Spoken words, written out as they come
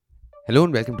Hello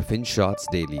and welcome to FinShots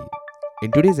Daily.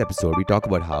 In today's episode, we talk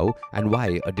about how and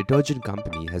why a detergent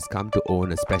company has come to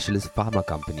own a specialist pharma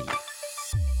company.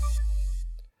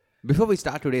 Before we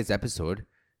start today's episode,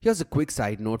 here's a quick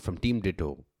side note from Team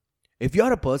Ditto. If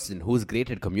you're a person who's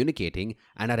great at communicating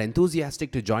and are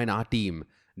enthusiastic to join our team,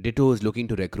 Ditto is looking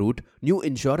to recruit new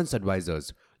insurance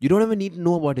advisors. You don't even need to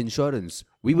know about insurance.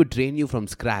 We would train you from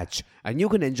scratch and you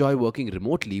can enjoy working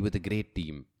remotely with a great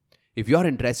team. If you're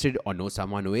interested or know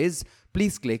someone who is,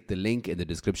 please click the link in the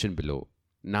description below.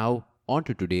 Now, on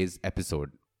to today's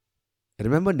episode.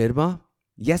 Remember Nirma?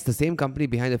 Yes, the same company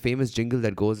behind the famous jingle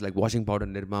that goes like washing powder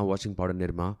Nirma, washing powder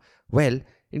Nirma. Well,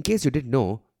 in case you didn't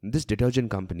know, this detergent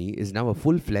company is now a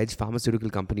full-fledged pharmaceutical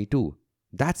company too.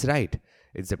 That's right.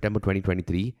 In September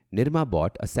 2023, Nirma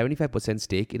bought a 75%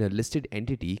 stake in a listed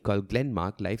entity called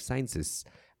Glenmark Life Sciences.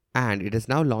 And it has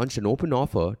now launched an open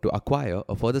offer to acquire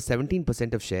a further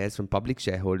 17% of shares from public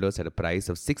shareholders at a price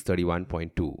of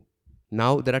 631.2.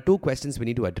 Now, there are two questions we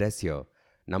need to address here.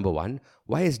 Number one,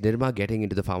 why is Nirma getting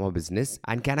into the pharma business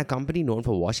and can a company known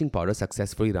for washing powder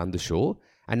successfully run the show?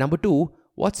 And number two,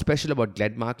 what's special about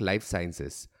Glenmark Life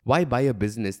Sciences? Why buy a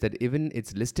business that even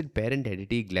its listed parent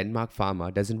entity Glenmark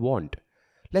Pharma doesn't want?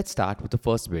 Let's start with the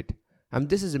first bit. And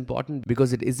this is important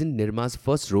because it isn't Nirma's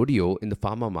first rodeo in the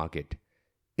pharma market.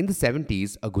 In the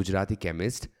 70s, a Gujarati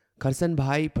chemist,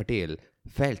 Karsanbhai Patel,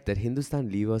 felt that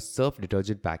Hindustan Lever's surf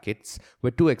detergent packets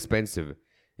were too expensive.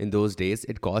 In those days,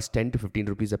 it cost 10 to 15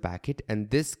 rupees a packet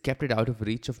and this kept it out of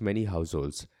reach of many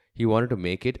households. He wanted to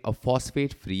make it a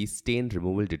phosphate-free stain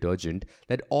removal detergent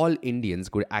that all Indians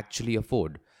could actually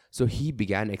afford. So he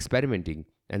began experimenting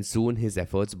and soon his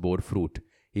efforts bore fruit.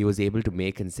 He was able to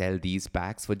make and sell these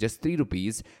packs for just 3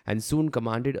 rupees and soon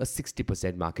commanded a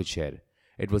 60% market share.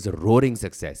 It was a roaring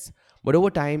success, but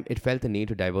over time it felt the need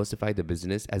to diversify the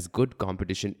business as good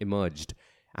competition emerged.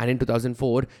 And in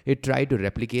 2004, it tried to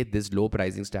replicate this low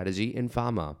pricing strategy in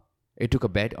pharma. It took a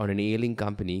bet on an ailing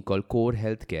company called Core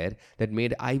Healthcare that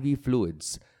made IV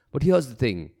fluids. But here's the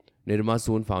thing, Nirma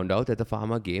soon found out that the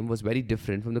pharma game was very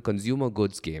different from the consumer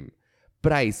goods game.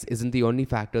 Price isn't the only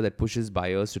factor that pushes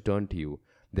buyers to turn to you.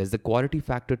 There's the quality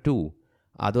factor too.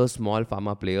 Other small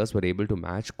pharma players were able to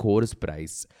match Core's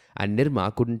price, and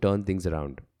Nirma couldn't turn things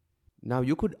around. Now,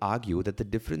 you could argue that the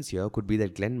difference here could be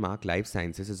that Glenmark Life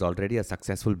Sciences is already a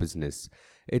successful business.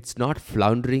 It's not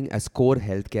floundering as Core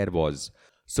Healthcare was.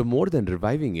 So more than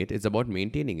reviving it, it's about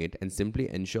maintaining it and simply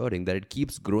ensuring that it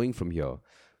keeps growing from here.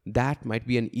 That might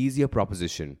be an easier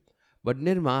proposition. But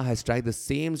Nirma has tried the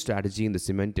same strategy in the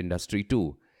cement industry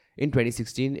too. In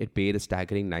 2016, it paid a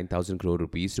staggering 9,000 crore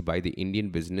rupees to buy the Indian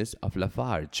business of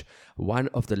Lafarge, one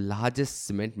of the largest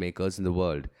cement makers in the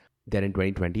world. Then in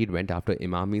 2020, it went after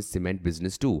Imami's cement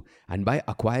business too. And by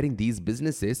acquiring these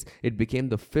businesses, it became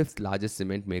the fifth largest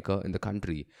cement maker in the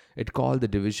country. It called the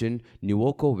division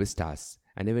Nuvoco Vistas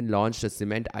and even launched a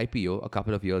cement IPO a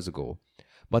couple of years ago.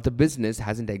 But the business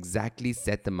hasn't exactly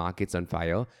set the markets on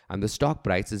fire and the stock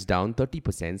price is down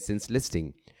 30% since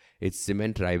listing. Its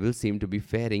cement rivals seem to be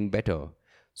faring better.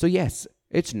 So yes,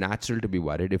 it's natural to be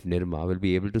worried if Nirma will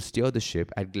be able to steer the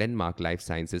ship at Glenmark Life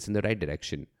Sciences in the right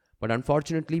direction. But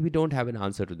unfortunately, we don't have an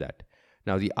answer to that.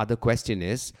 Now the other question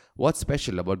is, what's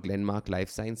special about Glenmark Life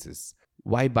Sciences?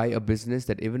 Why buy a business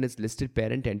that even its listed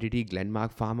parent entity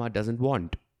Glenmark Pharma doesn't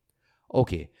want?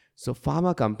 Okay, so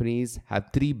pharma companies have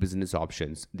three business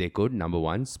options. They could, number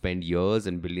one, spend years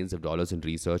and billions of dollars in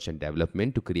research and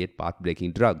development to create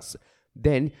path-breaking drugs.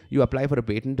 Then you apply for a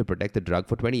patent to protect the drug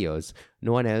for 20 years.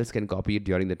 No one else can copy it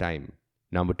during the time.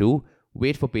 Number two,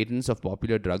 wait for patents of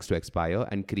popular drugs to expire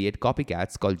and create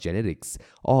copycats called generics.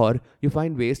 Or you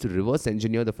find ways to reverse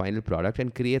engineer the final product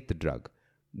and create the drug.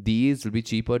 These will be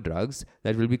cheaper drugs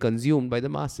that will be consumed by the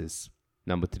masses.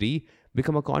 Number three,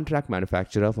 become a contract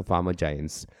manufacturer for pharma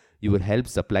giants. You will help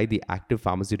supply the active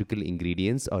pharmaceutical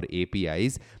ingredients or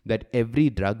APIs that every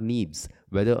drug needs,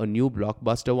 whether a new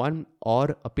blockbuster one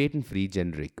or a patent-free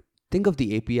generic. Think of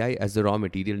the API as the raw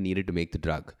material needed to make the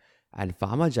drug. And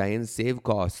pharma giants save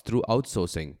costs through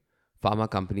outsourcing. Pharma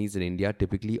companies in India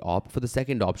typically opt for the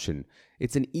second option.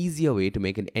 It's an easier way to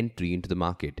make an entry into the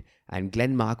market. And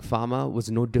Glenmark Pharma was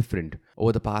no different.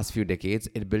 Over the past few decades,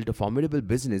 it built a formidable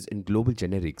business in global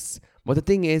generics. But the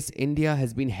thing is, India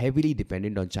has been heavily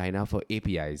dependent on China for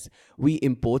APIs. We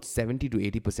import 70 to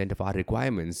 80% of our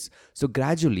requirements. So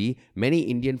gradually, many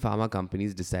Indian pharma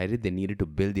companies decided they needed to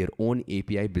build their own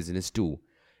API business too.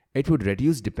 It would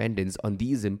reduce dependence on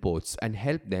these imports and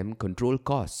help them control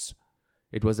costs.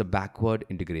 It was a backward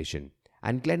integration,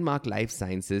 and Glenmark Life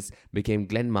Sciences became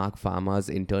Glenmark Pharma's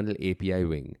internal API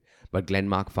wing. But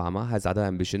Glenmark Pharma has other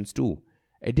ambitions too.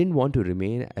 It didn't want to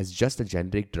remain as just a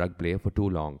generic drug player for too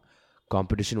long.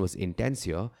 Competition was intense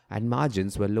here and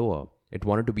margins were lower. It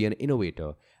wanted to be an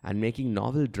innovator, and making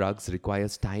novel drugs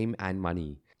requires time and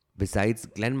money. Besides,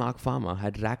 Glenmark Pharma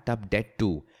had racked up debt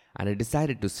too, and it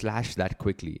decided to slash that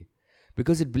quickly.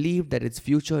 Because it believed that its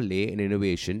future lay in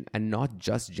innovation and not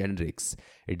just generics,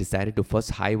 it decided to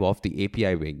first hive off the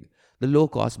API wing. The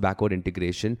low-cost backward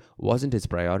integration wasn't its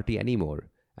priority anymore,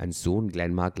 and soon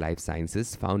Glenmark Life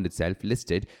Sciences found itself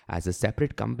listed as a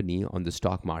separate company on the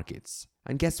stock markets.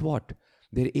 And guess what?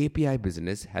 Their API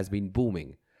business has been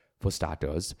booming. For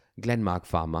starters, Glenmark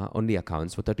Pharma only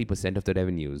accounts for 30% of the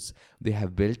revenues. They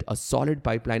have built a solid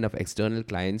pipeline of external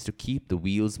clients to keep the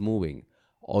wheels moving.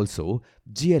 Also,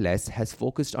 GLS has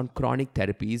focused on chronic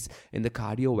therapies in the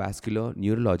cardiovascular,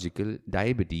 neurological,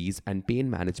 diabetes, and pain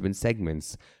management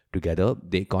segments. Together,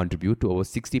 they contribute to over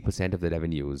 60% of the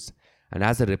revenues. And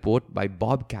as a report by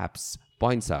Bob Capps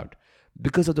points out,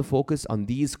 because of the focus on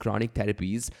these chronic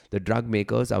therapies, the drug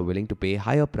makers are willing to pay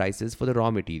higher prices for the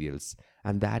raw materials.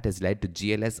 And that has led to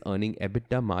GLS earning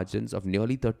EBITDA margins of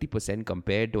nearly 30%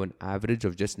 compared to an average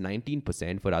of just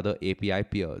 19% for other API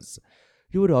peers.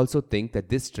 You would also think that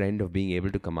this trend of being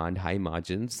able to command high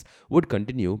margins would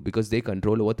continue because they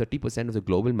control over 30% of the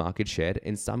global market share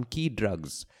in some key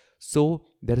drugs. So,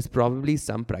 there is probably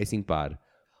some pricing power.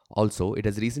 Also, it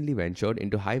has recently ventured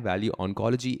into high-value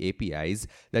oncology APIs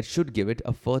that should give it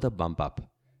a further bump up.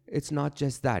 It's not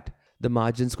just that. The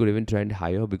margins could even trend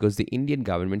higher because the Indian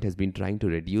government has been trying to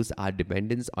reduce our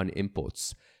dependence on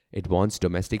imports. It wants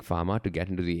domestic pharma to get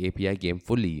into the API game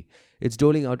fully. It's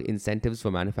doling out incentives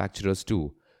for manufacturers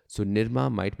too. So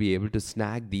Nirma might be able to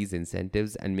snag these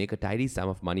incentives and make a tidy sum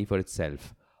of money for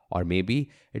itself. Or maybe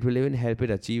it will even help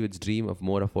it achieve its dream of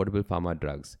more affordable pharma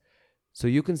drugs. So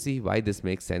you can see why this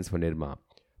makes sense for Nirma.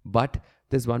 But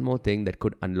there's one more thing that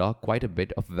could unlock quite a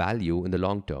bit of value in the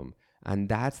long term. And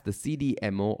that's the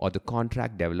CDMO, or the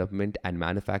Contract Development and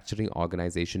Manufacturing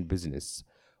Organization business.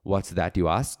 What's that, you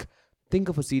ask? Think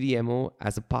of a CDMO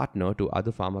as a partner to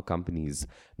other pharma companies.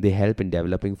 They help in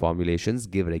developing formulations,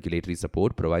 give regulatory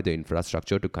support, provide the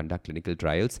infrastructure to conduct clinical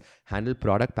trials, handle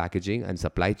product packaging and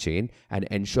supply chain, and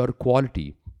ensure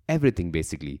quality. Everything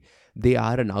basically. They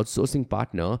are an outsourcing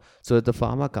partner so that the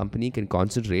pharma company can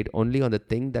concentrate only on the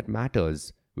thing that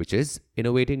matters, which is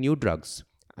innovating new drugs.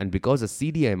 And because a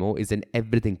CDMO is an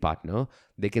everything partner,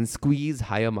 they can squeeze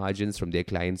higher margins from their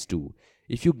clients too.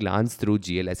 If you glance through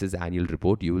GLS's annual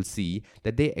report, you will see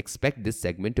that they expect this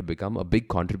segment to become a big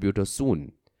contributor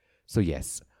soon. So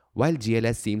yes, while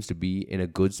GLS seems to be in a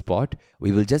good spot,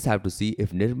 we will just have to see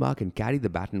if Nirma can carry the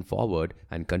baton forward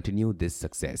and continue this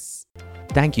success.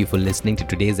 Thank you for listening to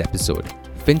today's episode.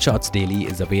 FinShots Daily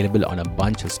is available on a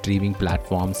bunch of streaming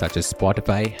platforms such as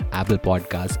Spotify, Apple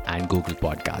Podcasts, and Google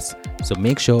Podcasts. So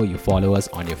make sure you follow us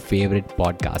on your favorite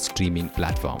podcast streaming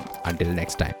platform. Until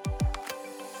next time.